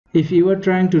If you are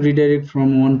trying to redirect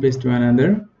from one page to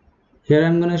another, here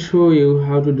I'm going to show you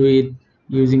how to do it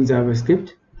using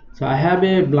JavaScript. So I have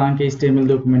a blank HTML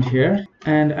document here,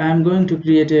 and I'm going to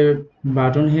create a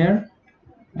button here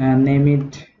and name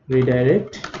it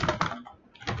redirect.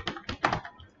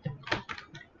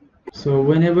 So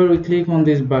whenever we click on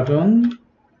this button,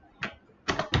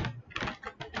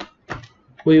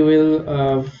 we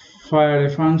will fire a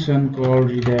function called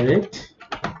redirect.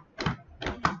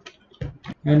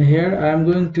 And here I'm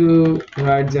going to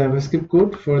write JavaScript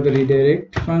code for the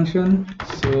redirect function.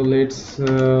 So let's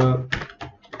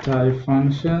type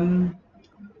function,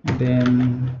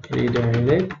 then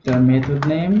redirect, the method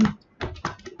name.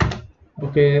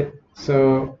 Okay,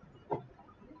 so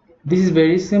this is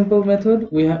very simple method.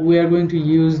 We are going to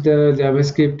use the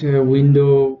JavaScript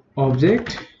window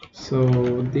object.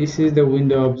 So this is the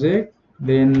window object,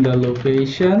 then the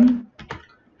location,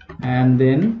 and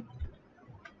then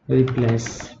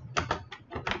replace.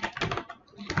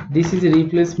 This is a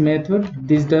replace method.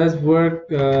 This does work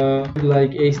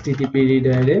like HTTP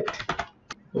redirect.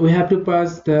 We have to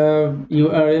pass the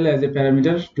URL as a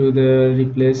parameter to the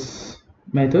replace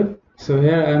method. So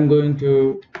here I'm going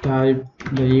to type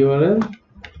the URL.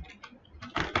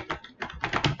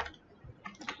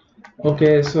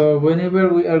 Okay, so whenever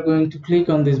we are going to click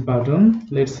on this button,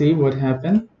 let's see what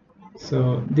happened.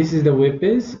 So this is the web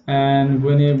page, and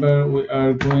whenever we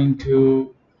are going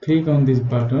to click on this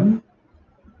button,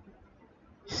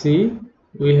 see,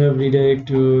 we have redirected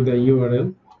to the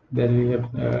URL that we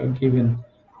have given.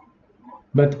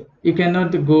 But you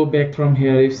cannot go back from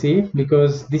here, you see,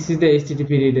 because this is the HTTP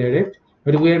redirect.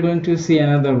 But we are going to see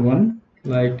another one,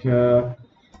 like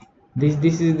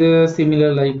this is the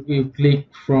similar, like you click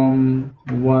from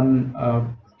one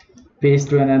page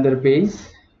to another page.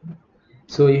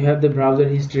 So you have the browser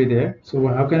history there. So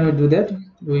how can we do that?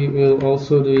 We will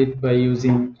also do it by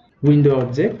using window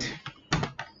object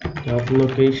dot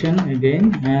location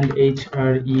again and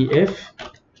href,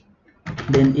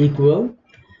 then equal.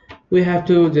 We have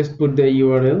to just put the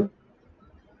URL.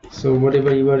 So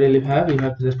whatever URL you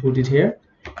have to just put it here.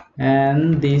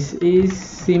 And this is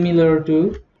similar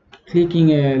to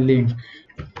clicking a link.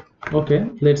 Okay,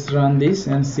 let's run this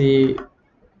and see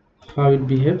how it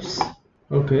behaves.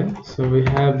 Okay, so we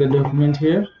have the document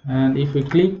here, and if we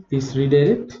click this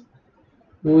redirect,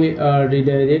 we are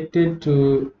redirected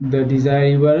to the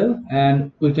desired URL,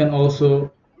 and we can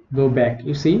also go back.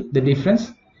 You see the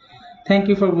difference? Thank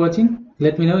you for watching.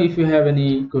 Let me know if you have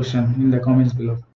any question in the comments below.